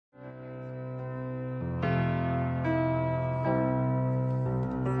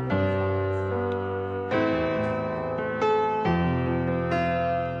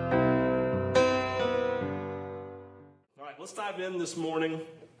Let's dive in this morning.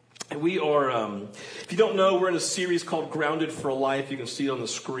 And we are, if you don't know, we're in a series called Grounded for Life. You can see it on the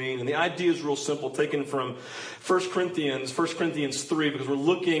screen. And the idea is real simple, taken from 1 Corinthians 3, because we're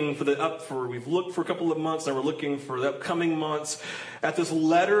looking we've looked for a couple of months, and we're looking for the upcoming months at this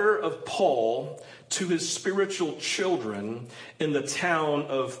letter of Paul to his spiritual children in the town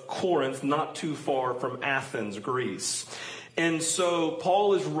of Corinth, not too far from Athens, Greece. And so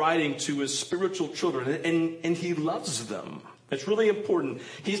Paul is writing to his spiritual children, and he loves them. It's really important.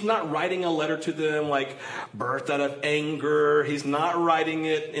 He's not writing a letter to them like birthed out of anger. He's not writing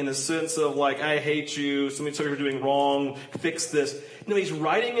it in a sense of like, I hate you, somebody told you you're doing wrong, fix this. No, he's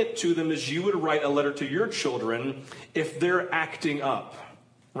writing it to them as you would write a letter to your children if they're acting up,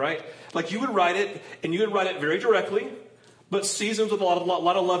 right? Like you would write it, and you would write it very directly, but seasoned with a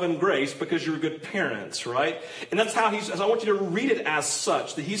lot of love and grace because you're good parents, right? And that's how I want you to read it as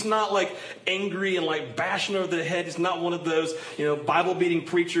such, that he's not like angry and like bashing over the head. He's not one of those, Bible-beating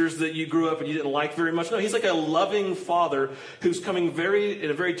preachers that you grew up and you didn't like very much. No, he's like a loving father who's coming in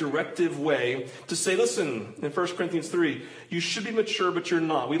a very directive way to say, listen, in 1 Corinthians 3, you should be mature, but you're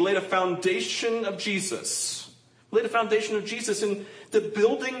not. We laid a foundation of Jesus. And the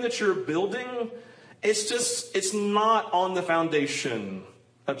building that you're building, it's not on the foundation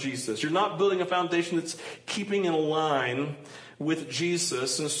of Jesus. You're not building a foundation that's keeping in line with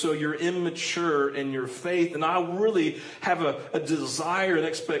Jesus, and so you're immature in your faith. And I really have a desire, an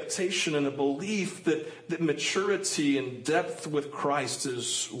expectation, and a belief that maturity and depth with Christ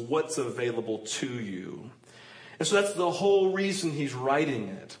is what's available to you. And so that's the whole reason he's writing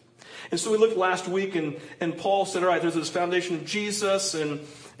it. And so we looked last week, and Paul said, all right, there's this foundation of Jesus, and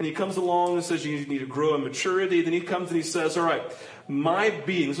he comes along and says, you need to grow in maturity. Then he comes and he says, all right, my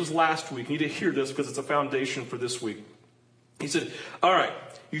being, this was last week. You need to hear this because it's a foundation for this week. He said, all right,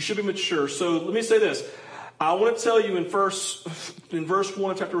 you should be mature. So let me say this. I want to tell you in verse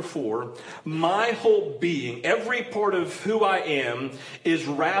 1 of chapter 4, my whole being, every part of who I am is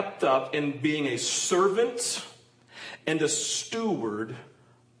wrapped up in being a servant and a steward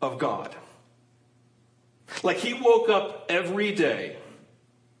of God. Like he woke up every day.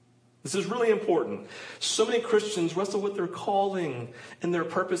 This is really important. So many Christians wrestle with their calling and their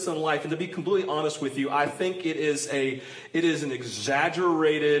purpose in life. And to be completely honest with you, I think it is an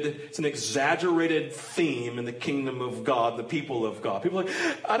exaggerated theme in the kingdom of God, the people of God. People are like,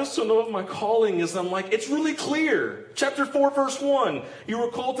 I just don't know what my calling is. And I'm like, it's really clear. Chapter 4, verse 1. You were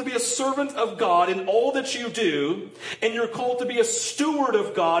called to be a servant of God in all that you do. And you're called to be a steward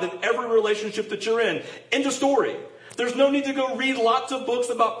of God in every relationship that you're in. End of story. There's no need to go read lots of books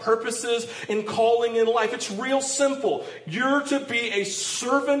about purposes and calling in life. It's real simple. You're to be a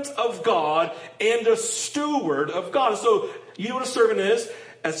servant of God and a steward of God. So you know what a servant is?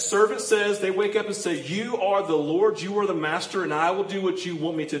 A servant says, they wake up and say, you are the Lord, you are the master, and I will do what you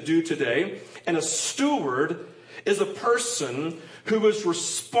want me to do today. And a steward is a person who is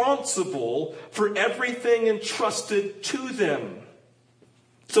responsible for everything entrusted to them.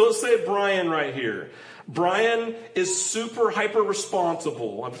 So let's say Brian right here. Brian is super hyper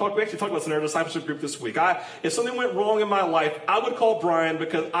responsible. We actually talked about this in our discipleship group this week. If something went wrong in my life, I would call Brian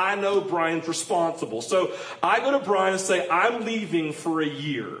because I know Brian's responsible. So I go to Brian and say, I'm leaving for a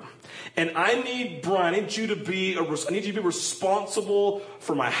year. And I need you to be responsible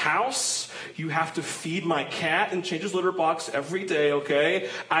for my house. You have to feed my cat and change his litter box every day, okay?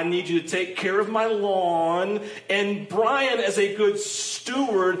 I need you to take care of my lawn. And Brian, as a good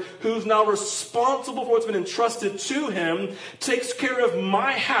steward who's now responsible for what's been entrusted to him, takes care of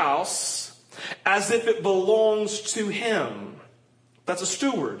my house as if it belongs to him. That's a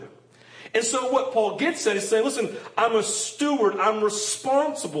steward. And so what Paul gets at is saying, listen, I'm a steward. I'm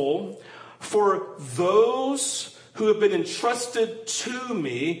responsible for those who have been entrusted to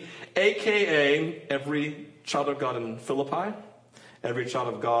me, a.k.a. every child of God in Philippi, every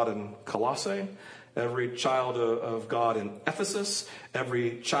child of God in Colossae, every child of God in Ephesus,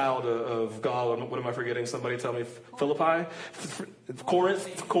 every child of God, what am I forgetting? Somebody tell me. Philippi,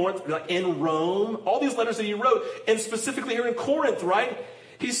 Corinth, in Rome, all these letters that he wrote, and specifically here in Corinth, right?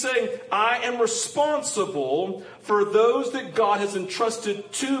 He's saying, I am responsible for those that God has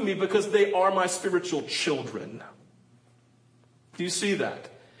entrusted to me because they are my spiritual children. Do you see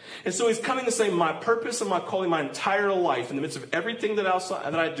that? And so he's coming to say, my purpose and my calling, my entire life, in the midst of everything that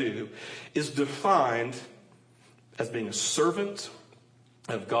I do, is defined as being a servant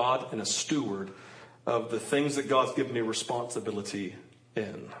of God and a steward of the things that God's given me responsibility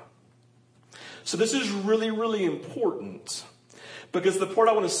in. So this is really, really important. Because the part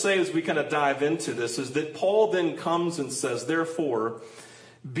I want to say as we kind of dive into this is that Paul then comes and says, therefore,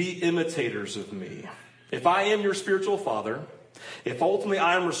 be imitators of me. if I am your spiritual father, if ultimately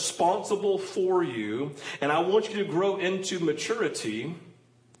I am responsible for you, and I want you to grow into maturity,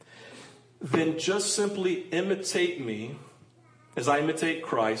 then just simply imitate me as I imitate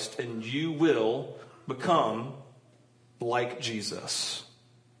Christ, and you will become like Jesus.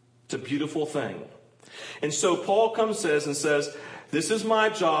 It's a beautiful thing. And so Paul says, this is my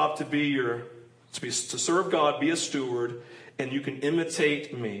job to serve God, be a steward, and you can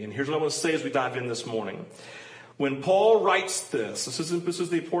imitate me. And here's what I want to say as we dive in this morning. When Paul writes this is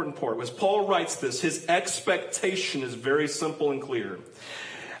the important part. When Paul writes this, his expectation is very simple and clear.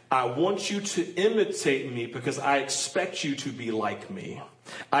 I want you to imitate me because I expect you to be like me.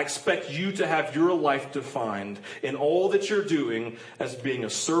 I expect you to have your life defined in all that you're doing as being a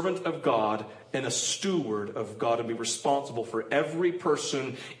servant of God and a steward of God, and be responsible for every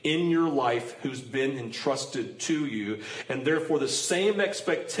person in your life who's been entrusted to you. And therefore the same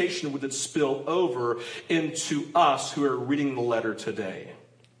expectation would spill over into us who are reading the letter today.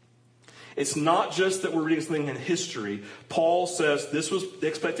 It's not just that we're reading something in history. Paul says this was the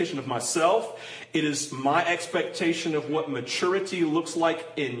expectation of myself. It is my expectation of what maturity looks like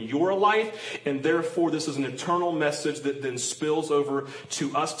in your life. And therefore, this is an eternal message that then spills over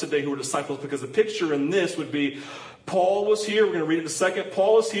to us today who are disciples. Because the picture in this would be, Paul was here. We're going to read it in a second.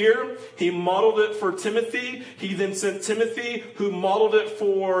 Paul is here. He modeled it for Timothy. He then sent Timothy, who modeled it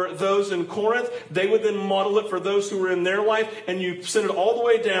for those in Corinth. They would then model it for those who were in their life. And you send it all the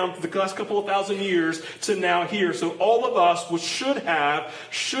way down to the last couple of thousand years to now here. So all of us should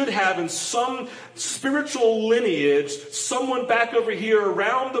have in some spiritual lineage someone back over here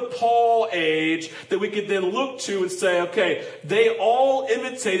around the Paul age that we could then look to and say, okay, they all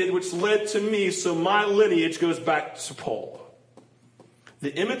imitated, which led to me, so my lineage goes back to Paul.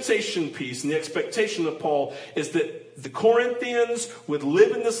 The imitation piece and the expectation of Paul is that the Corinthians would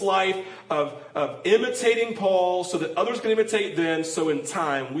live in this life of imitating Paul so that others can imitate them, so in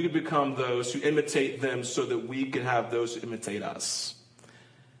time we become those who imitate them so that we can have those who imitate us.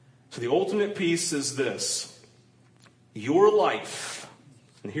 So the ultimate piece is this. Your life,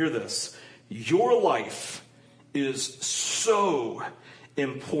 and hear this, your life is so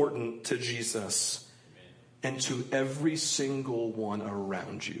important to Jesus and to every single one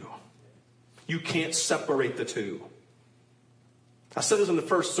around you. You can't separate the two. I said this in the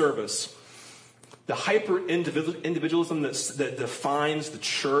first service. The hyper-individualism that defines the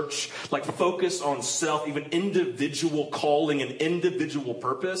church, like focus on self, even individual calling and individual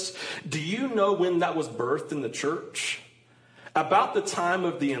purpose. Do you know when that was birthed in the church? About the time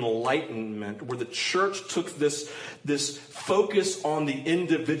of the Enlightenment, where the church took this focus on the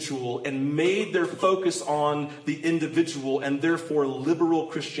individual and made their focus on the individual, and therefore liberal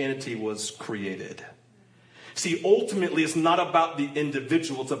Christianity was created. See, ultimately, it's not about the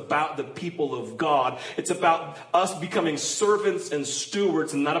individual. It's about the people of God. It's about us becoming servants and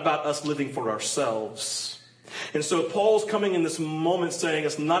stewards, and not about us living for ourselves. And so Paul's coming in this moment saying,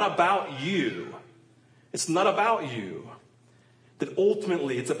 it's not about you. It's not about you. That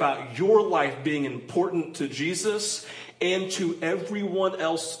ultimately it's about your life being important to Jesus and to everyone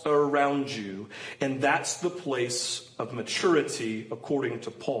else around you. And that's the place of maturity according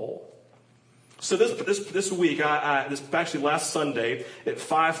to Paul. So this week, this actually last Sunday at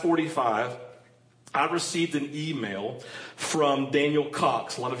 5:45, I received an email from Daniel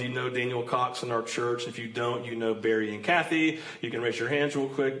Cox. A lot of you know Daniel Cox in our church. If you don't, you know Barry and Kathy. You can raise your hands real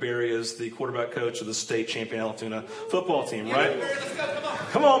quick. Barry is the quarterback coach of the state champion Altoona football team, right? Yeah, Barry, let's go.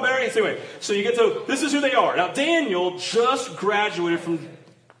 Come on, Barry. So anyway, so you get to, this is who they are. Now, Daniel just graduated from,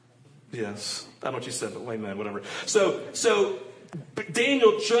 yes, I don't know what you said, but wait a minute, whatever. So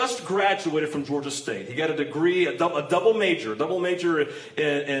Daniel just graduated from Georgia State. He got a degree, a double major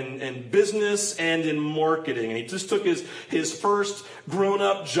in business and in marketing. And he just took his first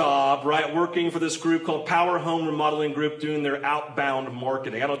grown-up job, right, working for this group called Power Home Remodeling Group, doing their outbound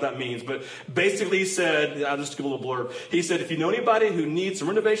marketing. I don't know what that means, but basically he said, I'll just give a little blurb. He said, if you know anybody who needs some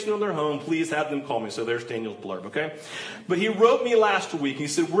renovation on their home, please have them call me. So there's Daniel's blurb, okay? But he wrote me last week. He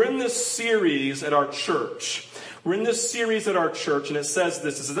said, we're in this series at our church. We're in this series at our church, and it says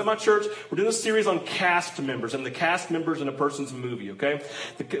this. It says, at my church, we're doing this series on cast members, and the cast members in a person's movie, okay?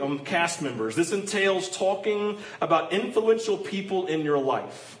 The cast members. This entails talking about influential people in your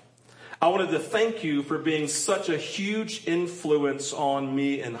life. I wanted to thank you for being such a huge influence on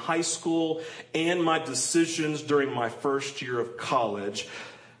me in high school and my decisions during my first year of college.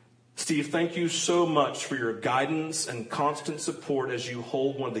 Steve, thank you so much for your guidance and constant support as you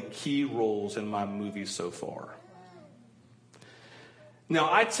hold one of the key roles in my movie so far. Now,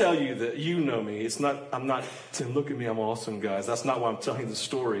 I tell you that you know me. I'm not saying, look at me, I'm awesome, guys. That's not why I'm telling you the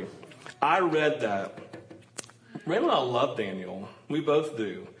story. I read that, Randall and I love Daniel. We both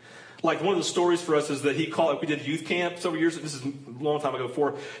do. Like, one of the stories for us is that we did youth camp several years. This is a long time ago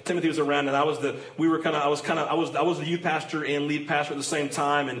before Timothy was around, and I was the youth pastor and lead pastor at the same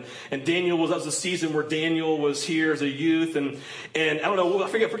time. And that was the season where Daniel was here as a youth, and I don't know, I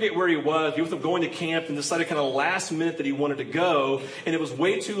forget where he was. He was going to camp and decided kind of last minute that he wanted to go, and it was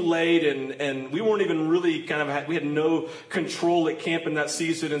way too late, and we weren't even really we had no control at camp in that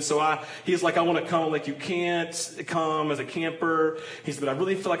season. And so he's like, I want to come. I'm like, you can't come as a camper. He said, but I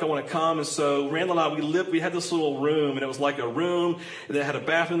really feel like I want to come. And so Randall and I, we had this little room, and it was like a room that had a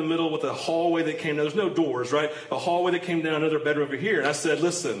bathroom in the middle with a hallway that came down. There's no doors, right? A hallway that came down, another bedroom over here. And I said,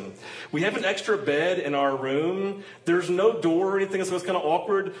 listen, we have an extra bed in our room. There's no door or anything, so it's kind of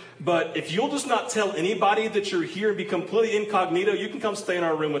awkward. But if you'll just not tell anybody that you're here and be completely incognito, you can come stay in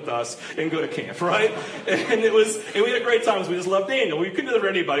our room with us and go to camp, right? And we had a great time. We just loved Daniel. We couldn't do it for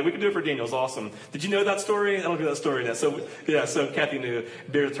anybody. We could do it for Daniel. It was awesome. Did you know that story? I don't know that story yet. So Kathy knew.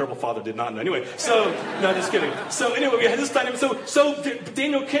 Beard's terrible father did not know. Anyway, no, just kidding. So anyway, we had this dynamic. So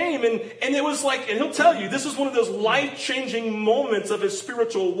Daniel came, and it was like, and he'll tell you, this was one of those life-changing moments of his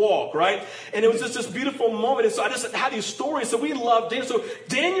spiritual walk, right? And it was just this beautiful moment. And so I just had these stories. So we love Daniel. So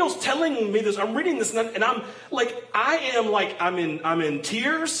Daniel's telling me this. I'm reading this, and I'm in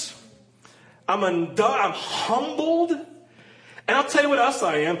tears. I'm humbled. And I'll tell you what else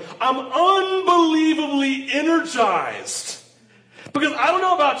I am. I'm unbelievably energized. Because I don't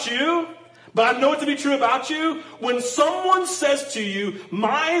know about you, but I know it to be true about you. When someone says to you,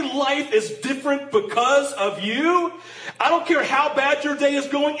 my life is different because of you, I don't care how bad your day is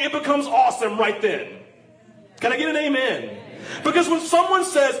going, it becomes awesome right then. Can I get an amen? Because when someone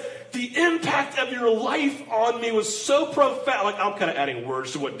says, the impact of your life on me was so profound. Like, I'm kind of adding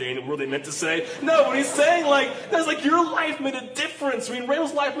words to what Daniel really meant to say. No, when he's saying, that's like, your life made a difference. I mean,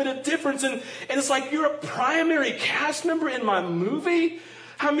 Randall's life made a difference. And it's like, you're a primary cast member in my movie?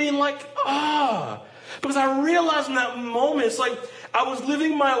 I mean, because I realized in that moment, it's like, I was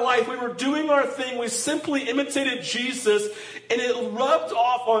living my life. We were doing our thing. We simply imitated Jesus, and it rubbed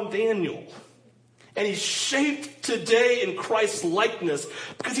off on Daniel. And he's shaped today in Christ's likeness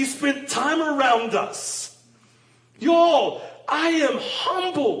because he spent time around us. Y'all, I am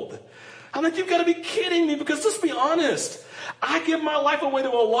humbled. I'm like, you've got to be kidding me, because let's be honest. I give my life away to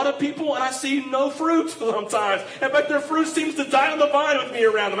a lot of people, and I see no fruit sometimes. In fact, their fruit seems to die on the vine with me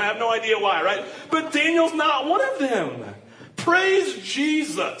around them. I have no idea why, right? But Daniel's not one of them. Praise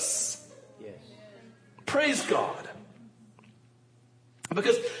Jesus. Yes. Praise God.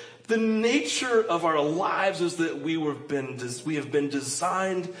 Because the nature of our lives is that we have been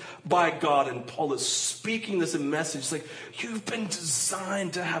designed by God, and Paul is speaking this message like, you've been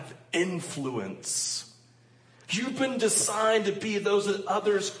designed to have influence. You've been designed to be those that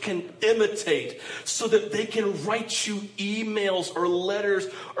others can imitate so that they can write you emails or letters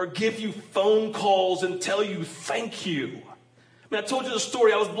or give you phone calls and tell you thank you. I mean, I told you the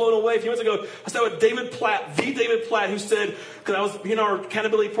story. I was blown away a few months ago. I sat with David Platt, who said, because I was our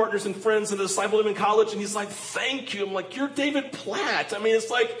accountability partners and friends in the Disciple Living College, and he's like, thank you. I'm like, you're David Platt. I mean, it's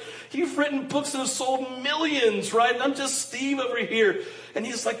like, you've written books that have sold millions, right? And I'm just Steve over here. And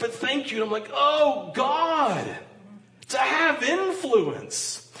he's like, but thank you. And I'm like, oh, God, to have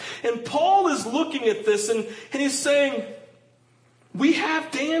influence. And Paul is looking at this, and he's saying, we have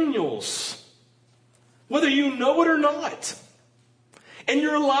Daniels, whether you know it or not. And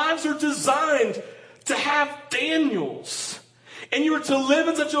your lives are designed to have Daniels. And you are to live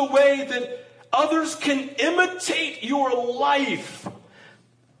in such a way that others can imitate your life.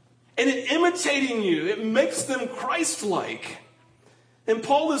 And in imitating you, it makes them Christ-like. And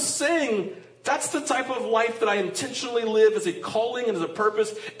Paul is saying, that's the type of life that I intentionally live as a calling and as a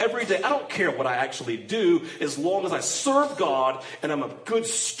purpose every day. I don't care what I actually do, as long as I serve God and I'm a good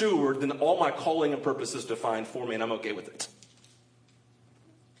steward, then all my calling and purpose is defined for me, and I'm okay with it.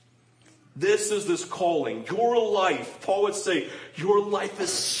 This is this calling. Your life, Paul would say, your life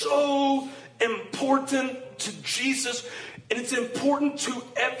is so important to Jesus, and it's important to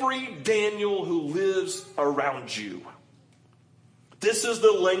every Daniel who lives around you. This is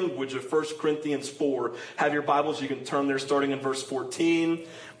the language of 1 Corinthians 4. Have your Bibles, you can turn there starting in verse 14.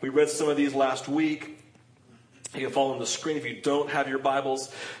 We read some of these last week. You can follow on the screen if you don't have your Bibles.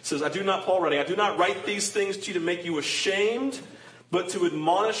 It says, Paul writing, I do not write these things to you to make you ashamed, but to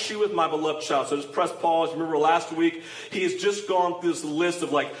admonish you with my beloved child. So just press pause. Remember last week, he has just gone through this list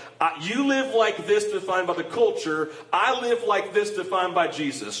of you live like this defined by the culture. I live like this defined by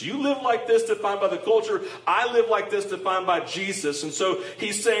Jesus. You live like this defined by the culture. I live like this defined by Jesus. And so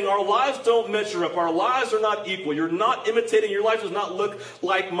he's saying our lives don't measure up. Our lives are not equal. You're not imitating. Your life does not look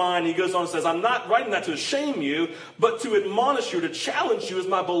like mine. He goes on and says, I'm not writing that to shame you, but to admonish you, to challenge you as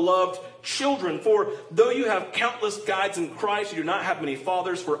my beloved children. For though you have countless guides in Christ, you do not have many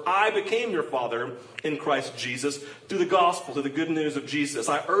fathers, for I became your father in Christ Jesus through the gospel, through the good news of Jesus.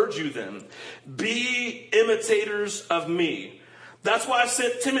 I urge you then, be imitators of me. That's why I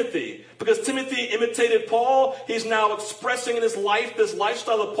sent Timothy, because Timothy imitated Paul. He's now expressing in his life this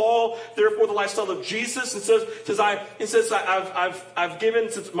lifestyle of Paul, therefore the lifestyle of Jesus. And I've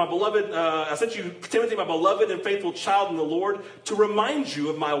given, since my beloved, I sent you Timothy, my beloved and faithful child in the Lord, to remind you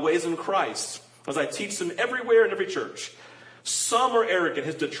of my ways in Christ, as I teach them everywhere in every church. Some are arrogant,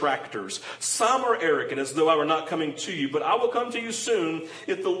 his detractors. Some are arrogant, as though I were not coming to you. But I will come to you soon,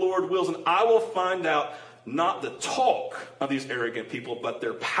 if the Lord wills, and I will find out not the talk of these arrogant people, but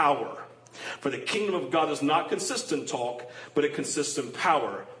their power. For the kingdom of God does not consist in talk, but it consists in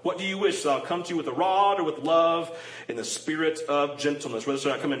power. What do you wish? That I'll come to you with a rod or with love in the spirit of gentleness? Whether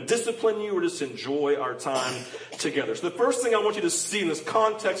should I come and discipline you or just enjoy our time together? So the first thing I want you to see in this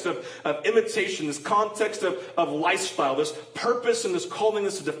context of imitation, this context of lifestyle, this purpose and this calling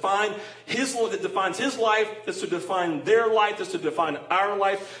is to define that defines his life, that's to define their life, that's to define our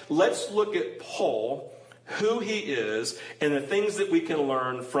life. Let's look at Paul, who he is, and the things that we can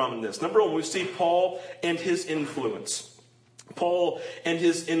learn from this. Number one, we see Paul and his influence. Paul and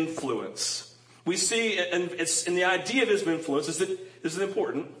his influence. We see, and the idea of his influence is that this is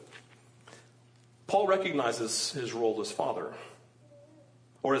important. Paul recognizes his role as father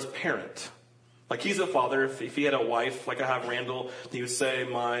or as parent. Like he's a father. If he had a wife, like I have Randall, he would say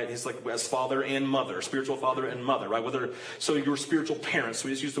he's like as father and mother, spiritual father and mother, right? So you're spiritual parents. So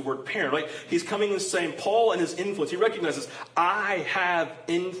we just use the word parent, right? He's coming and saying, Paul and his influence, he recognizes, I have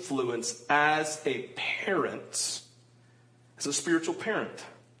influence as a parent, as a spiritual parent.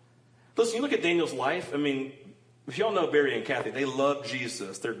 Listen, you look at Daniel's life. I mean, if y'all know Barry and Kathy, they love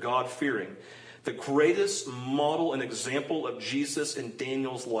Jesus. They're God-fearing. The greatest model and example of Jesus in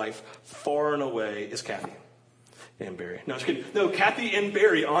Daniel's life, far and away, is Kathy and Barry. No, just kidding. No, Kathy and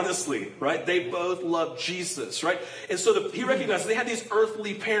Barry, honestly, right? They both love Jesus, right? And so he recognized they had these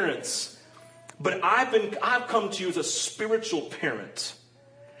earthly parents, but I've come to you as a spiritual parent.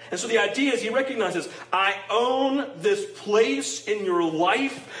 And so the idea is he recognizes, I own this place in your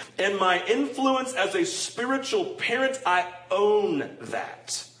life, and my influence as a spiritual parent, I own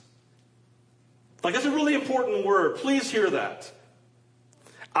that. Like, that's a really important word. Please hear that.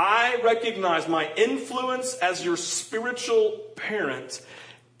 I recognize my influence as your spiritual parent,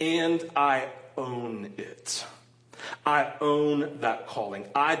 and I own it. I own that calling.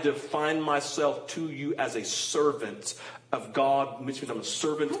 I define myself to you as a servant of God, which means I'm a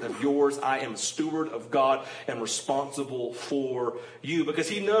servant of yours. I am a steward of God and responsible for you. Because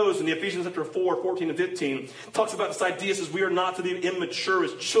he knows in the Ephesians chapter 4, 14 and 15, talks about this idea, says we are not to be immature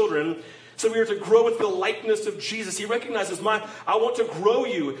as children, so we are to grow with the likeness of Jesus. He recognizes I want to grow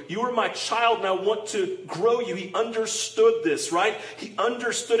you. You are my child and I want to grow you. He understood this, right? He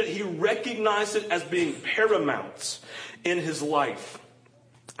understood it. He recognized it as being paramount in his life.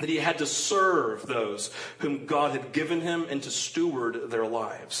 That he had to serve those whom God had given him and to steward their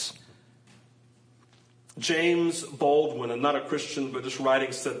lives. James Baldwin, and not a Christian, but just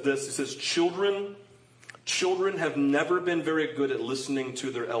writing, said this. He says, Children have never been very good at listening to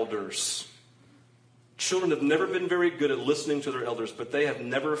their elders. Children have never been very good at listening to their elders, but they have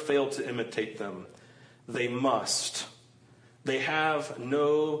never failed to imitate them. They must. They have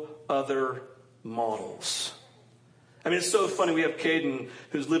no other models. I mean, it's so funny. We have Caden,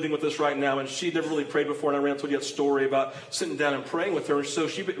 who's living with us right now, and she never really prayed before. And I ran told you that story about sitting down and praying with her. And so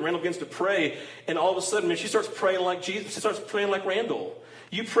Randall begins to pray, and all of a sudden, she starts praying like Jesus. She starts praying like Randall.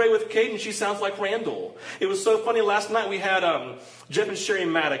 You pray with Caden, she sounds like Randall. It was so funny. Last night we had Jeff and Sherry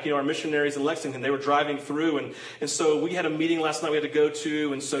Maddock, our missionaries in Lexington. They were driving through, and so we had a meeting last night we had to go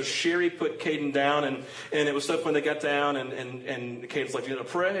to, and so Sherry put Caden down, and it was so fun. They got down, and Caden's like, you going to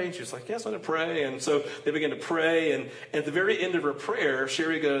pray? And she was like, yes, I'm going to pray. And so they began to pray, and at the very end of her prayer,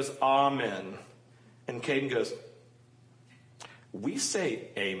 Sherry goes, Amen. And Caden goes, we say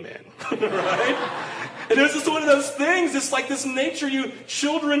amen, right? And it's just one of those things. It's like this nature.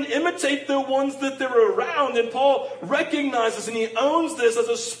 Children imitate the ones that they're around. And Paul recognizes and he owns this as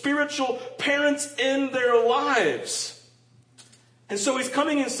a spiritual parent in their lives. And so he's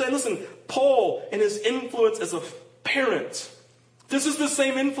coming and saying, listen, Paul and his influence as a parent, This is the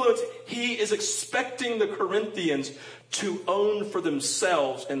same influence he is expecting the Corinthians to own for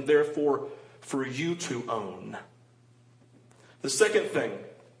themselves and therefore for you to own. The second thing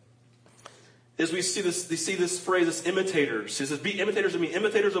is we see this phrase, this imitators. He says, be imitators of me,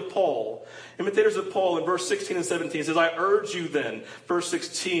 imitators of Paul. Imitators of Paul in verse 16 and 17. He says, I urge you then, verse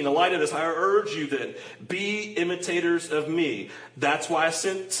 16, in light of this, I urge you then, be imitators of me. That's why I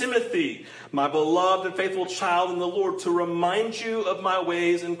sent Timothy, my beloved and faithful child in the Lord, to remind you of my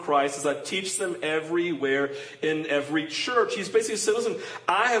ways in Christ as I teach them everywhere in every church. He's basically said, listen,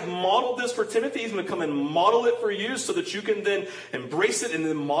 I have modeled this for Timothy. He's going to come and model it for you so that you can then embrace it and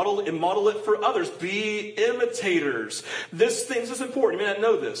then model it for others. Be imitators. This is important. You may not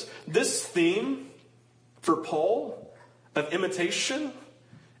know this. This theme for Paul of imitation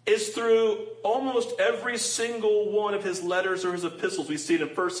is through almost every single one of his letters or his epistles. We see it in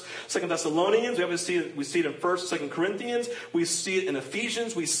 1st, 2nd Thessalonians. We see it in 1st, 2nd Corinthians. We see it in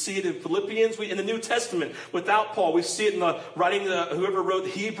Ephesians. We see it in Philippians. In the New Testament, without Paul, we see it in the writing whoever wrote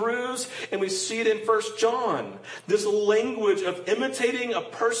Hebrews, and we see it in 1st John. This language of imitating a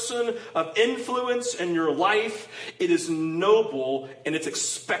person of influence in your life, it is noble and it's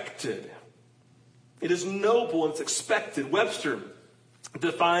expected. It is noble and it's expected. Webster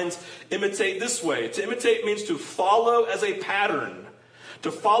defines imitate this way. To imitate means to follow as a pattern.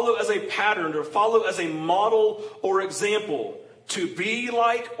 To follow as a pattern, or follow as a model or example. To be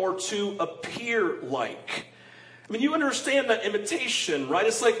like or to appear like. I mean, you understand that imitation, right?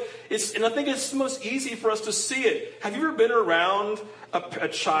 And I think it's most easy for us to see it. Have you ever been around a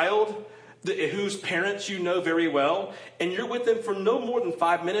child whose parents you know very well, and you're with them for no more than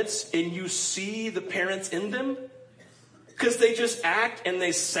 5 minutes, and you see the parents in them? Because they just act and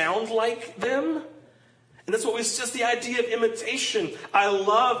they sound like them. And that's it's just the idea of imitation. I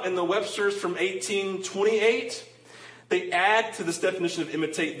love in the Websters from 1828, they add to this definition of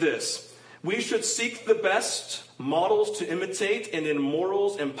imitate this. We should seek the best models to imitate, and in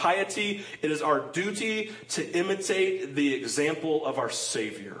morals and piety, it is our duty to imitate the example of our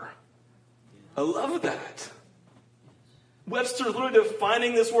Savior. I love that. Webster is literally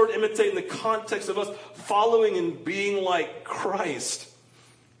defining this word imitate in the context of us following and being like Christ.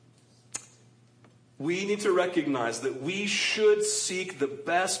 We need to recognize that we should seek the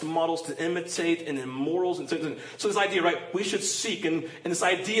best models to imitate and in morals. And so this idea, right, we should seek, and this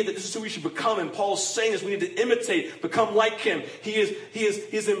idea that this is who we should become, and Paul's saying is we need to imitate, become like him. He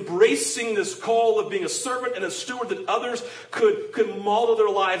is embracing this call of being a servant and a steward that others could model their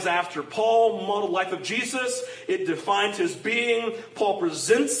lives after. Paul modeled the life of Jesus. It defined his being. Paul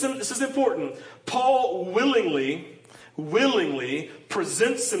presents him. This is important. Paul willingly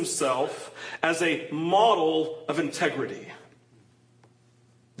presents himself as a model of integrity.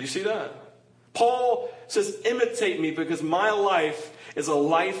 Do you see that? Paul says, imitate me because my life is a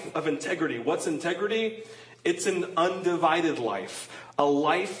life of integrity. What's integrity? It's an undivided life. A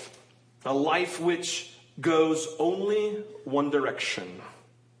life which goes only one direction.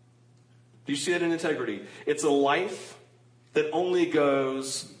 Do you see that in integrity? It's a life that only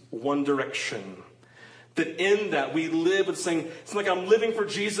goes one direction. That in that we live with saying, it's like I'm living for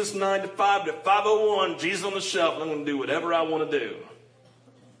Jesus 9 to 5 to 5:01, Jesus on the shelf, and I'm going to do whatever I want to do.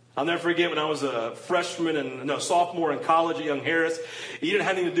 I'll never forget when I was a sophomore in college at Young Harris. You didn't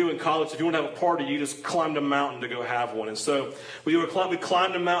have anything to do in college. If you want to have a party, you just climbed a mountain to go have one. And so we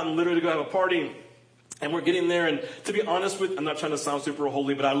climbed a mountain literally to go have a party. And we're getting there, and to be honest I'm not trying to sound super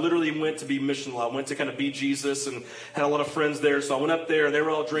holy, but I literally went to be missional. I went to kind of be Jesus and had a lot of friends there. So I went up there, and they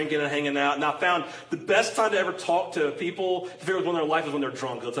were all drinking and hanging out. And I found the best time to ever talk to people, if it was when their life is when they're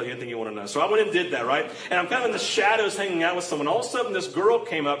drunk. They'll tell you anything you want to know. So I went and did that, right? And I'm kind of in the shadows hanging out with someone. All of a sudden, this girl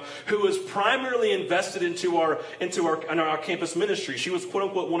came up who was primarily invested into our campus ministry. She was, quote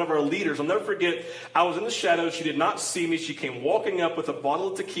unquote, one of our leaders. I'll never forget, I was in the shadows. She did not see me. She came walking up with a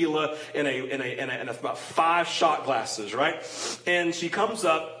bottle of tequila and about 5 shot glasses, right? And she comes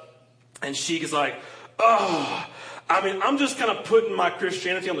up and she's like, I'm just kind of putting my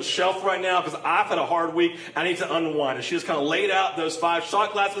Christianity on the shelf right now because I've had a hard week. I need to unwind. And she just kind of laid out those 5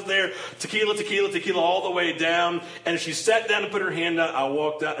 shot glasses there, tequila all the way down. And she sat down and put her hand out. I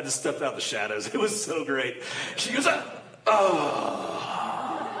walked out. I just stepped out of the shadows. It was so great. She goes,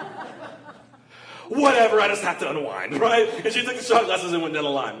 whatever, I just have to unwind, right? And she took the shot glasses and went down the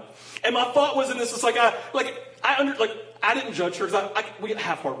line. And my thought was in this, it's I didn't judge her because we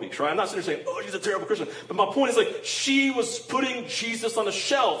have hard weeks, right? I'm not sitting there saying, she's a terrible Christian. But my point is she was putting Jesus on a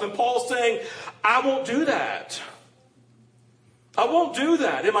shelf. And Paul's saying, I won't do that. I won't do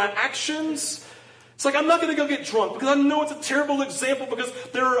that. In my actions, it's I'm not going to go get drunk because I know it's a terrible example because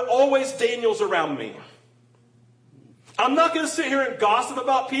there are always Daniels around me. I'm not going to sit here and gossip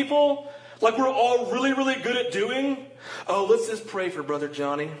about people like we're all really, really good at doing. Oh, let's just pray for Brother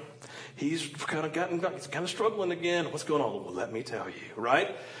Johnny. He's kind of struggling again. What's going on? Well, let me tell you,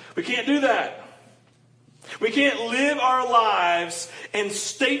 right? We can't do that. We can't live our lives and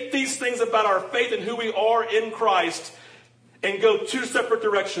state these things about our faith and who we are in Christ and go two separate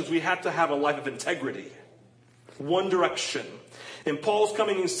directions. We have to have a life of integrity. One direction. And Paul's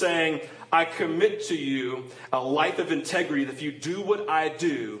coming and saying, I commit to you a life of integrity that if you do what I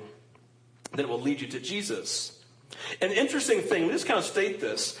do, then it will lead you to Jesus. An interesting thing, let me just kind of state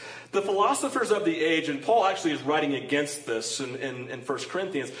this. The philosophers of the age, and Paul actually is writing against this in 1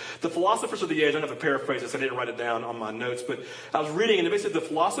 Corinthians. The philosophers of the age, I don't have to paraphrase this, I didn't write it down on my notes, but I was reading, and basically the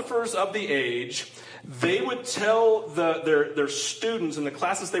philosophers of the age, they would tell their students in the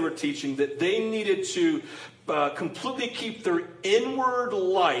classes they were teaching that they needed to completely keep their inward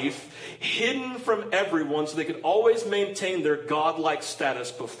life hidden from everyone so they could always maintain their godlike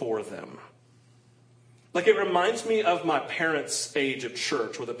status before them. Like, it reminds me of my parents' age of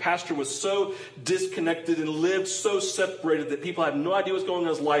church, where the pastor was so disconnected and lived so separated that people had no idea what was going on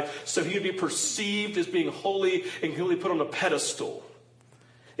in his life, so he would be perceived as being holy and completely put on a pedestal.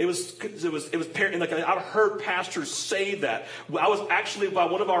 Like, I've heard pastors say that. I was actually by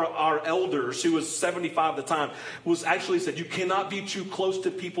one of our elders, who was 75 at the time, was actually said, you cannot be too close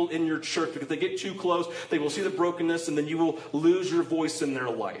to people in your church, because if they get too close, they will see the brokenness, and then you will lose your voice in their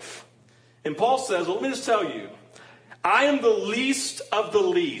life. And Paul says, well, let me just tell you, I am the least of the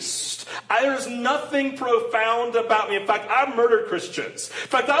least. There's nothing profound about me. In fact, I murdered Christians. In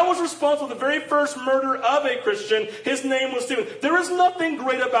fact, I was responsible for the very first murder of a Christian. His name was Stephen. There is nothing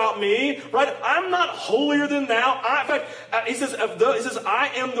great about me, right? I'm not holier than thou. In fact, he says, I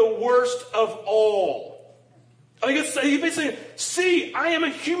am the worst of all. He basically saying, see, I am a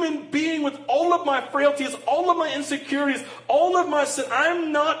human being with all of my frailties, all of my insecurities, all of my sin.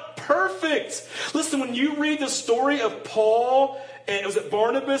 I'm not perfect. Listen, when you read the story of Paul, and it was at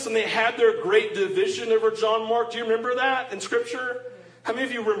Barnabas, and they had their great division over John Mark. Do you remember that in Scripture? How many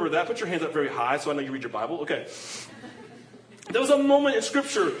of you remember that? Put your hands up very high so I know you read your Bible. Okay. There was a moment in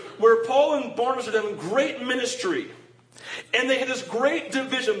Scripture where Paul and Barnabas are having great ministry. And they had this great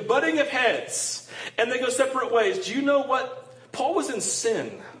division, butting of heads. And they go separate ways. Do you know what? Paul was in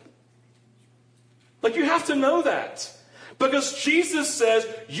sin. Like, you have to know that. Because Jesus says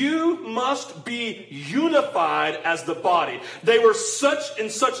you must be unified as the body. They were in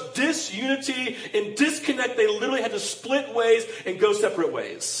such disunity and disconnect, they literally had to split ways and go separate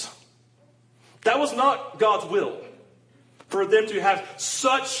ways. That was not God's will. For them to have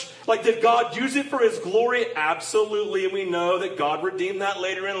did God use it for His glory? Absolutely. And we know that God redeemed that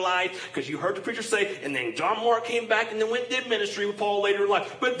later in life, because you heard the preacher say, and then John Mark came back and then went and did ministry with Paul later in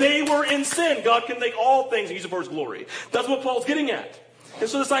life. But they were in sin. God can make all things and use it for His glory. That's what Paul's getting at. And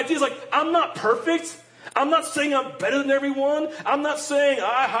so this idea is like, I'm not perfect. I'm not saying I'm better than everyone. I'm not saying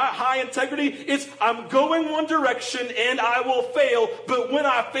high integrity. It's I'm going one direction and I will fail. But when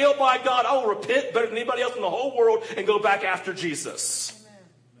I fail by God, I will repent better than anybody else in the whole world and go back after Jesus. Amen.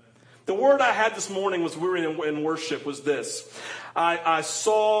 The word I had this morning was we were in worship was this. I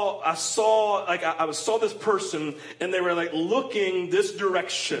saw this person, and they were like looking this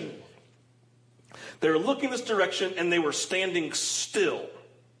direction. They were looking this direction and they were standing still.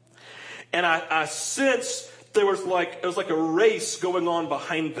 And I sensed it was like a race going on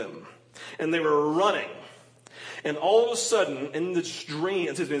behind them. And they were running. And all of a sudden, in this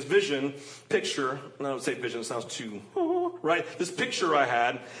this vision, picture, and I would say vision, it sounds too, right? This picture I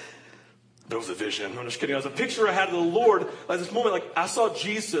had, there was a vision. I'm just kidding. It was a picture I had of the Lord. Like this moment, like I saw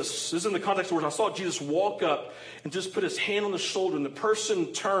Jesus, this is in the context of words, I saw Jesus walk up and just put his hand on the shoulder, and the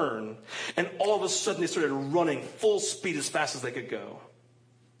person turned. And all of a sudden, they started running full speed as fast as they could go.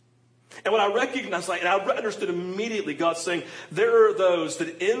 And when I recognized, and I understood immediately, God saying, there are those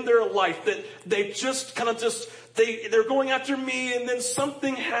that in their life that they just they're going after me, and then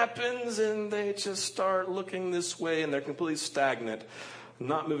something happens and they just start looking this way and they're completely stagnant,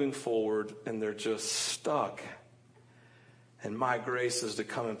 not moving forward, and they're just stuck. And my grace is to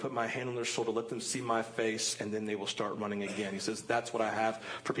come and put my hand on their shoulder, let them see my face, and then they will start running again. He says, that's what I have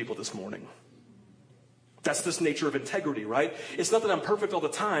for people this morning. That's this nature of integrity, right? It's not that I'm perfect all the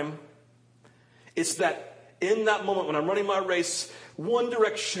time. It's that in that moment when I'm running my race, one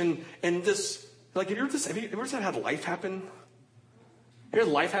direction, and this, like, have you ever had life happen? Have you had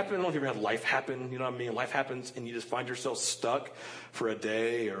life happen? I don't know if you ever had life happen. You know what I mean? Life happens and you just find yourself stuck for a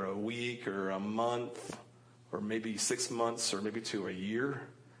day or a week or a month or maybe 6 months or maybe to a year,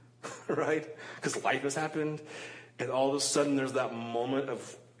 right? Because life has happened. And all of a sudden there's that moment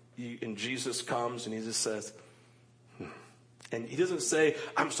and Jesus comes and he just says, And he doesn't say,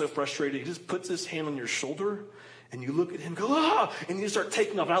 I'm so frustrated. He just puts his hand on your shoulder, and you look at him and go, ah, and you start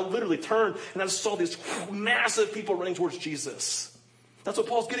taking off. And I literally turned, and I saw these massive people running towards Jesus. That's what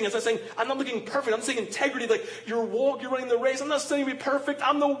Paul's getting at. He's saying, I'm not looking perfect. I'm saying integrity, like you're running the race. I'm not saying be perfect.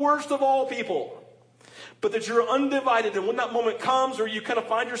 I'm the worst of all people. But that you're undivided, and when that moment comes where you kind of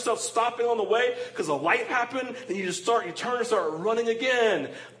find yourself stopping on the way because a light happened, then you turn and start running again.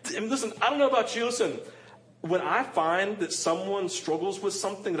 And listen, I don't know about you, listen, when I find that someone struggles with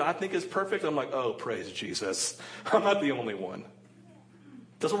something that I think is perfect, I'm like, oh, praise Jesus. I'm not the only one.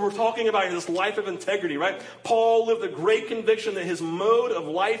 That's what we're talking about in this life of integrity, right? Paul lived a great conviction that his mode of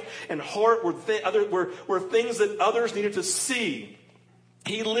life and heart were things that others needed to see.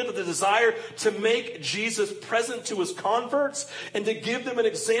 He lived with the desire to make Jesus present to his converts and to give them an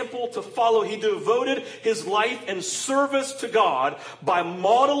example to follow. He devoted his life and service to God by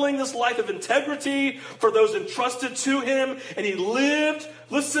modeling this life of integrity for those entrusted to him. And he lived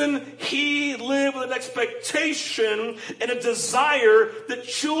with an expectation and a desire that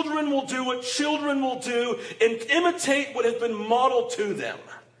children will do what children will do and imitate what has been modeled to them.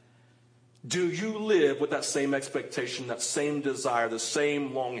 Do you live with that same expectation, that same desire, the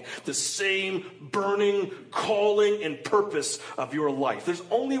same longing, the same burning calling and purpose of your life? There's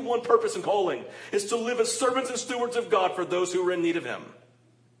only one purpose and calling. It's to live as servants and stewards of God for those who are in need of him.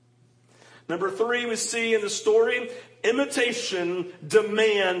 Number 3, we see in the story, imitation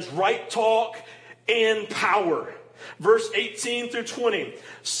demands right talk and power. Verse 18 through 20.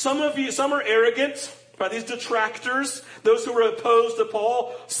 Some are arrogant. By these detractors, those who were opposed to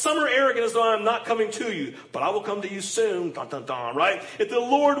Paul, some are arrogant as though I'm not coming to you, but I will come to you soon, dun, dun, dun, right? If the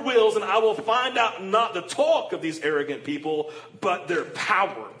Lord wills, and I will find out not the talk of these arrogant people, but their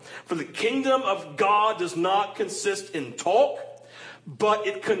power. For the kingdom of God does not consist in talk, but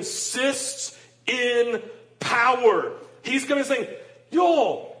it consists in power. He's coming and saying,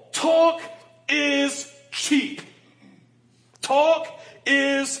 y'all, talk is cheap. Talk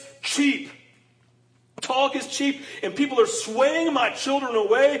is cheap. Talk is cheap, and people are swaying my children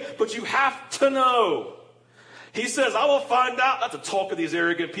away, but you have to know. He says, I will find out, not the talk of these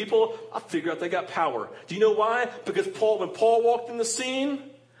arrogant people, I'll figure out they got power. Do you know why? Because when Paul walked in the scene,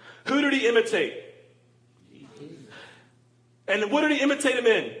 who did he imitate? And what did he imitate him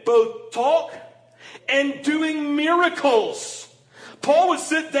in? Both talk and doing miracles. Paul would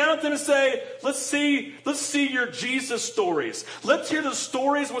sit down with them and say, let's see your Jesus stories. Let's hear the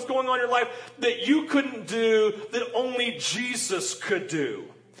stories of what's going on in your life that you couldn't do, that only Jesus could do.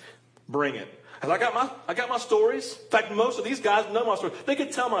 Bring it. And I got my stories. In fact, most of these guys know my stories. They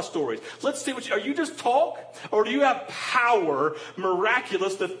can tell my stories. Let's see are you just talk? Or do you have power,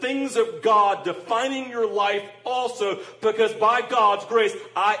 miraculous, the things of God defining your life also? Because by God's grace,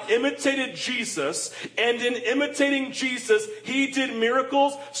 I imitated Jesus. And in imitating Jesus, he did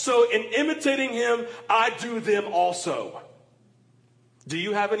miracles. So in imitating him, I do them also. Do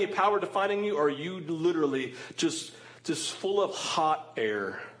you have any power defining you? Or are you literally just full of hot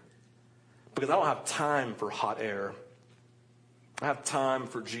air? Because I don't have time for hot air. I have time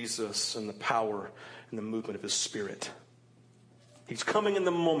for Jesus and the power and the movement of his Spirit. He's coming in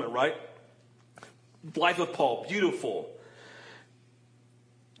the moment, right? Life of Paul, beautiful.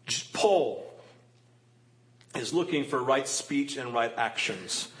 Paul is looking for right speech and right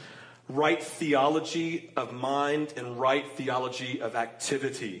actions. Right theology of mind and right theology of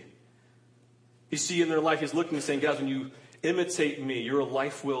activity. You see in their life, he's looking and saying, guys, when you imitate me, your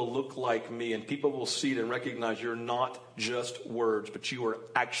life will look like me, and people will see it and recognize you're not just words, but you are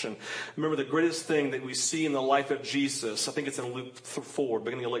action. Remember, the greatest thing that we see in the life of Jesus, I think it's in Luke 4,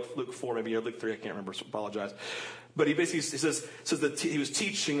 beginning of Luke 4, maybe Luke 3, I can't remember, so apologize. But he basically says that he was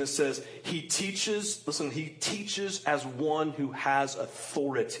teaching, it says, he teaches as one who has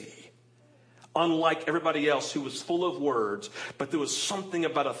authority. Unlike everybody else who was full of words, but there was something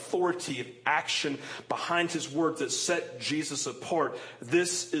about authority and action behind his words that set Jesus apart.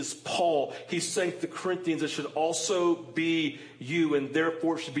 This is Paul. He's saying to the Corinthians, it should also be you, and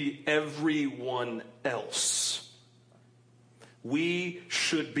therefore it should be everyone else. We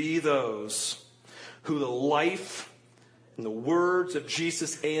should be those who the life and the words of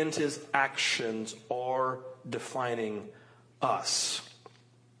Jesus and his actions are defining us.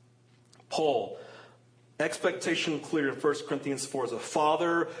 Paul, expectation clear in 1 Corinthians 4 as a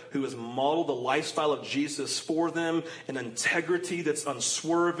father who has modeled the lifestyle of Jesus for them, an integrity that's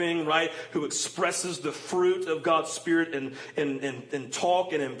unswerving, right? Who expresses the fruit of God's Spirit in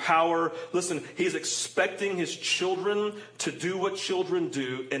talk and in power. Listen, he's expecting his children to do what children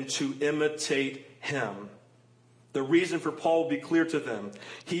do and to imitate him. The reason for Paul will be clear to them.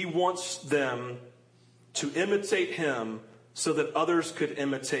 He wants them to imitate him so that others could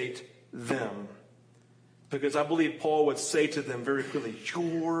imitate them. Because I believe Paul would say to them very clearly,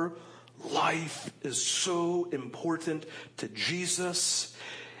 your life is so important to Jesus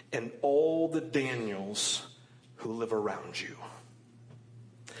and all the Daniels who live around you.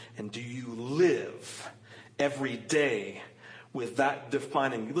 And do you live every day with that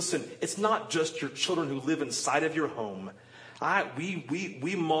defining? Listen, it's not just your children who live inside of your home.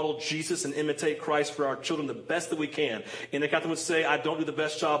 We model Jesus and imitate Christ for our children the best that we can. And the captain would say, I don't do the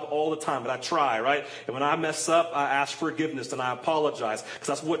best job all the time, but I try, right? And when I mess up, I ask forgiveness and I apologize, because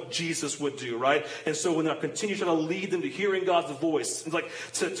that's what Jesus would do, right? And so when I continue to lead them to hearing God's voice, it's like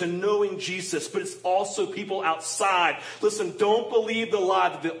to knowing Jesus, but it's also people outside. Listen, don't believe the lie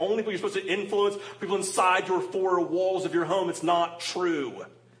that the only people you're supposed to influence people inside your four walls of your home. It's not true.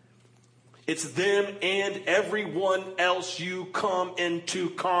 It's them and everyone else you come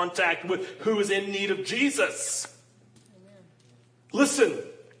into contact with who is in need of Jesus. Amen. Listen,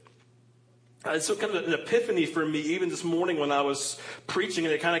 it's so kind of an epiphany for me even this morning when I was preaching,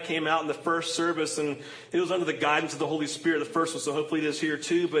 and it kind of came out in the first service, and it was under the guidance of the Holy Spirit, the first one, so hopefully it is here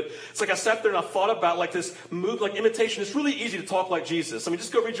too. But it's like I sat there and I thought about like this move, like imitation. It's really easy to talk like Jesus. I mean,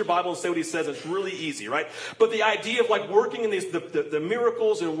 just go read your Bible and say what he says. It's really easy, right? But the idea of like working in these the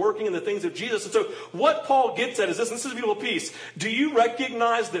miracles and working in the things of Jesus. And so what Paul gets at is this, and this is a beautiful piece. Do you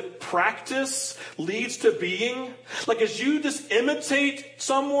recognize that practice leads to being? Like as you just imitate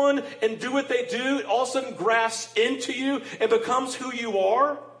someone and do what they do, it all of a sudden grafts into you and becomes who you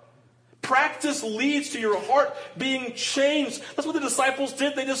are. Practice leads to your heart being changed. That's what the disciples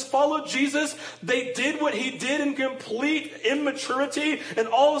did. They just followed Jesus. They did what he did in complete immaturity, and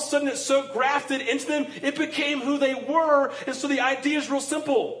all of a sudden it so grafted into them, it became who they were. And so the idea is real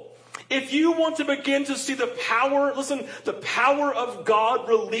simple. If you want to begin to see the power, listen, the power of God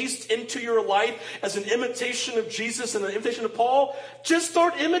released into your life as an imitation of Jesus and an imitation of Paul, just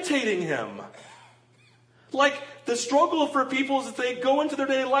start imitating him. Like the struggle for people is that they go into their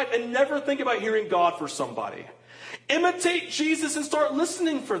daily life and never think about hearing God for somebody. Imitate Jesus and start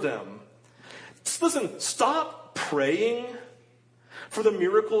listening for them. Listen, stop praying for the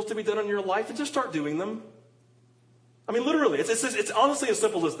miracles to be done in your life and just start doing them. I mean, literally, it's honestly as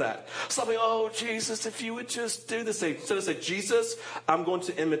simple as that. Stop like, oh, Jesus, if you would just do this. Instead of say, Jesus, I'm going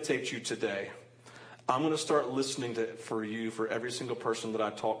to imitate you today. I'm going to start listening for you for every single person that I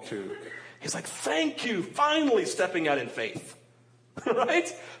talk to. He's like, thank you, finally stepping out in faith. Right?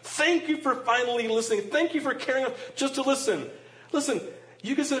 Thank you for finally listening. Thank you for caring enough just to listen. Listen,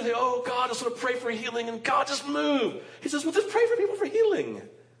 you can say, oh, God, I just want to pray for healing, and God, just move. He says, well, just pray for people for healing.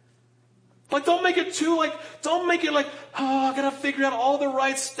 Like, don't make it like, oh, I got to figure out all the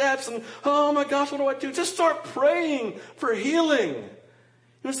right steps, and oh my gosh, what do I do? Just start praying for healing.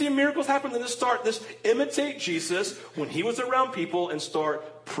 You want to see miracles happen? Then just imitate Jesus when he was around people and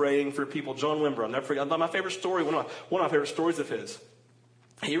start praying for people. John Wimber, I'll never forget. My favorite story, one of my favorite stories of his.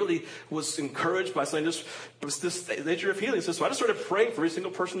 He really was encouraged by saying this nature of healing. He says, so I just started praying for every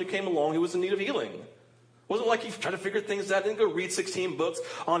single person who came along who was in need of healing. It wasn't like he tried to figure things out. Didn't go read 16 books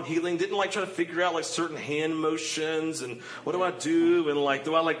on healing. Didn't like try to figure out like certain hand motions and what do I do and like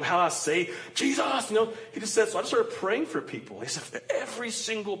do I like how I say Jesus? You know, he just said. So I just started praying for people. He said every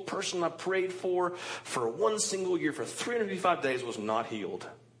single person I prayed for one single year for 355 days was not healed.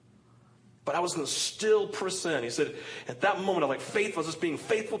 But I was going to still press in. He said, at that moment, I was like faithful. I was just being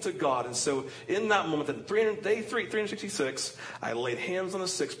faithful to God. And so in that moment, day 366, I laid hands on the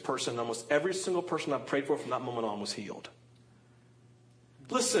sick person. And almost every single person I prayed for from that moment on was healed.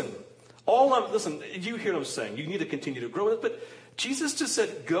 Listen, you hear what I'm saying. You need to continue to grow in it. But Jesus just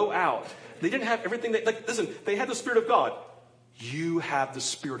said, go out. They didn't have everything. They had the Spirit of God. You have the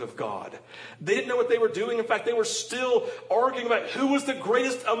Spirit of God. They didn't know what they were doing. In fact, they were still arguing about who was the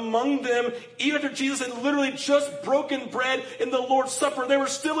greatest among them. Even after Jesus had literally just broken bread in the Lord's Supper, they were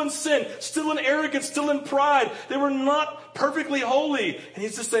still in sin, still in arrogance, still in pride. They were not perfectly holy. And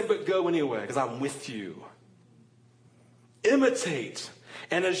he's just saying, but go anyway, because I'm with you. Imitate.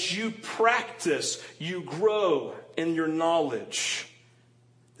 And as you practice, you grow in your knowledge.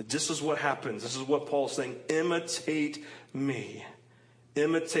 This is what happens. This is what Paul's saying. Imitate me.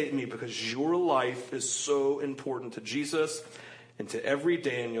 Imitate me, because your life is so important to Jesus and to every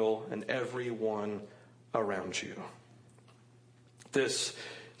Daniel and everyone around you. This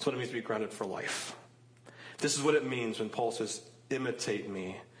is what it means to be grounded for life. This is what it means when Paul says, imitate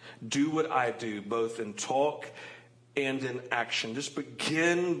me. Do what I do, both in talk and in action. Just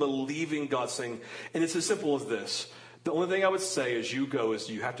begin believing God, saying, and it's as simple as this. The only thing I would say as you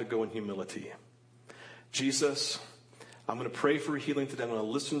have to go in humility. Jesus, I'm going to pray for healing today. I'm going to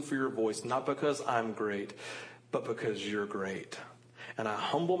listen for your voice, not because I'm great, but because you're great. And I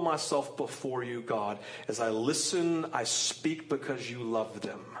humble myself before you, God. As I listen, I speak because you love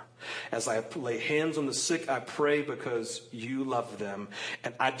them. As I lay hands on the sick, I pray because you love them.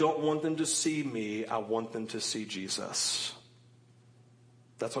 And I don't want them to see me. I want them to see Jesus.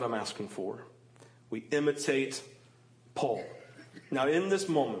 That's what I'm asking for. We imitate Paul. Now, in this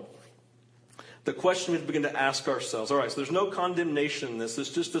moment, the question we begin to ask ourselves, all right, so there's no condemnation in this.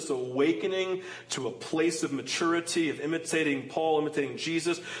 It's just this awakening to a place of maturity, of imitating Paul, imitating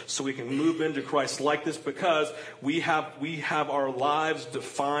Jesus, so we can move into Christ's likeness, because we have our lives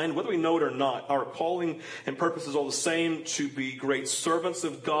defined, whether we know it or not. Our calling and purpose is all the same, to be great servants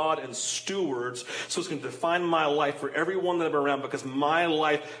of God and stewards. So it's going to define my life for everyone that I'm around, because my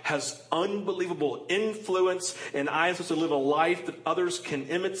life has unbelievable influence, and I'm supposed to live a life that others can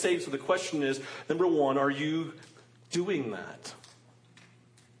imitate. So the question is, number one, are you doing that?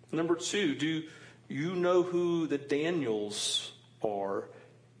 Number two, do you know who the Daniels are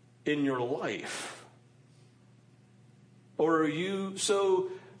in your life? Or are you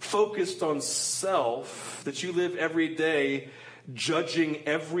so focused on self that you live every day judging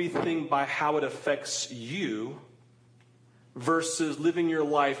everything by how it affects you, versus living your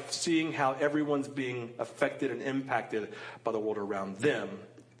life seeing how everyone's being affected and impacted by the world around them,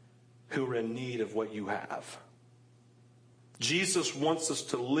 who are in need of what you have? Jesus wants us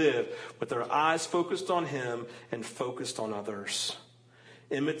to live with our eyes focused on him and focused on others.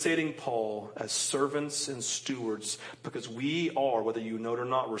 Imitating Paul as servants and stewards, because we are, whether you know it or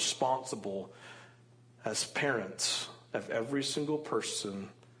not, responsible as parents of every single person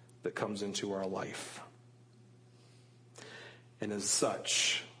that comes into our life. And as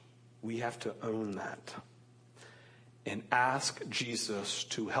such, we have to own that and ask Jesus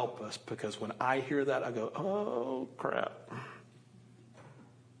to help us, because when I hear that, I go, oh, crap.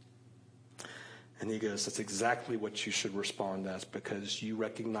 And he goes, that's exactly what you should respond as, because you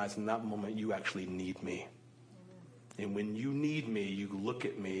recognize in that moment you actually need me. And when you need me, you look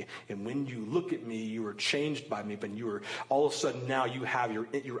at me. And when you look at me, you are changed by me. But you are, all of a sudden now you have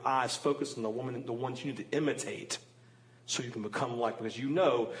your eyes focused on the ones you need to imitate, so you can become like, because you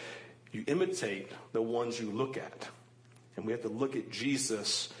know you imitate the ones you look at. And we have to look at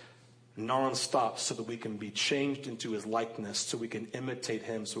Jesus nonstop so that we can be changed into his likeness, so we can imitate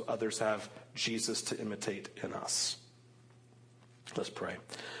him, so others have Jesus to imitate in us. Let's pray.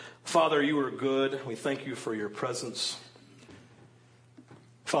 Father, you are good. We thank you for your presence.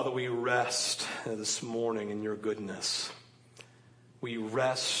 Father, we rest this morning in your goodness. We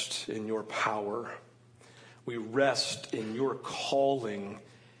rest in your power. We rest in your calling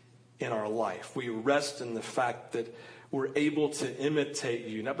in our life. We rest in the fact that we're able to imitate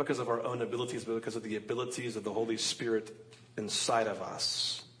you, not because of our own abilities, but because of the abilities of the Holy Spirit inside of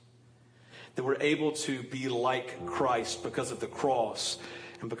us. That we're able to be like Christ because of the cross,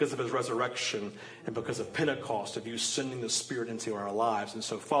 and because of his resurrection, and because of Pentecost, of you sending the Spirit into our lives. And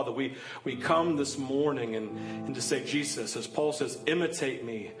so, Father, we come this morning and to say, Jesus, as Paul says, imitate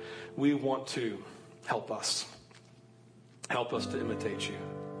me. We want to help us. Help us to imitate you.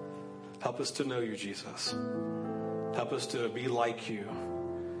 Help us to know you, Jesus. Help us to be like you.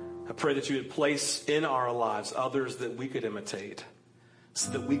 I pray that you would place in our lives others that we could imitate,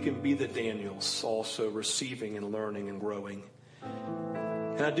 so that we can be the Daniels, also receiving and learning and growing.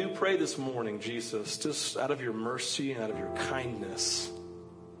 And I do pray this morning, Jesus, just out of your mercy and out of your kindness,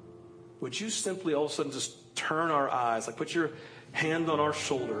 would you simply all of a sudden just turn our eyes, like put your hand on our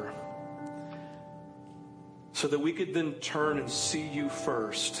shoulder, so that we could then turn and see you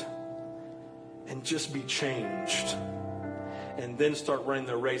first and just be changed, and then start running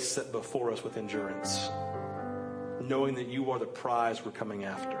the race set before us with endurance, knowing that you are the prize we're coming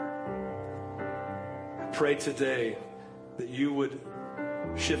after. I pray today that you would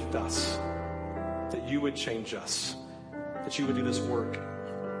shift us, that you would change us, that you would do this work.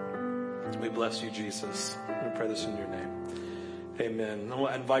 We bless you, Jesus. We pray this in your name. Amen.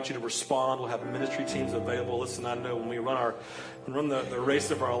 I invite you to respond. We'll have ministry teams available. Listen, I know when we run the race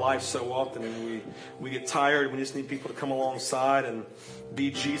of our life so often, and we get tired, we just need people to come alongside and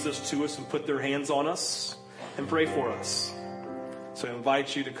be Jesus to us and put their hands on us and pray for us. So I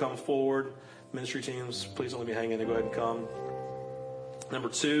invite you to come forward. Ministry teams, please don't let me hang in there. Go ahead and come. Number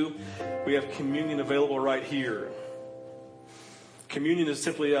 2, we have communion available right here. Communion is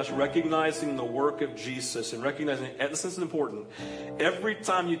simply us recognizing the work of Jesus and recognizing, and this is important, every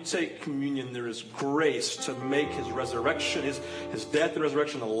time you take communion, there is grace to make his resurrection, his death and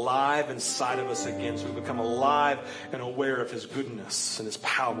resurrection alive inside of us again, so we become alive and aware of his goodness and his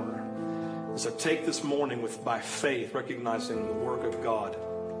power. And so take this morning by faith, recognizing the work of God.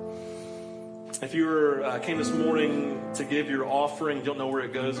 If you came this morning to give your offering, you don't know where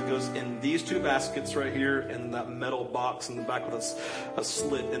it goes in these two baskets right here in that metal box in the back with a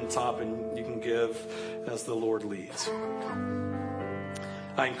slit in top, and you can give as the Lord leads.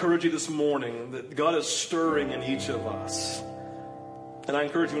 I encourage you this morning that God is stirring in each of us. And I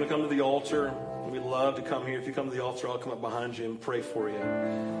encourage you when to come to the altar. We'd love to come here. If you come to the altar, I'll come up behind you and pray for you.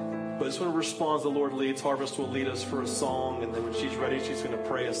 But I just want to respond as the Lord leads. Harvest will lead us for a song, and then when she's ready, she's going to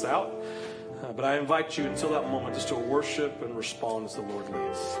pray us out. But I invite you until that moment just to worship and respond as the Lord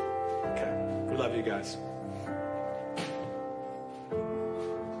leads. Okay. We love you guys.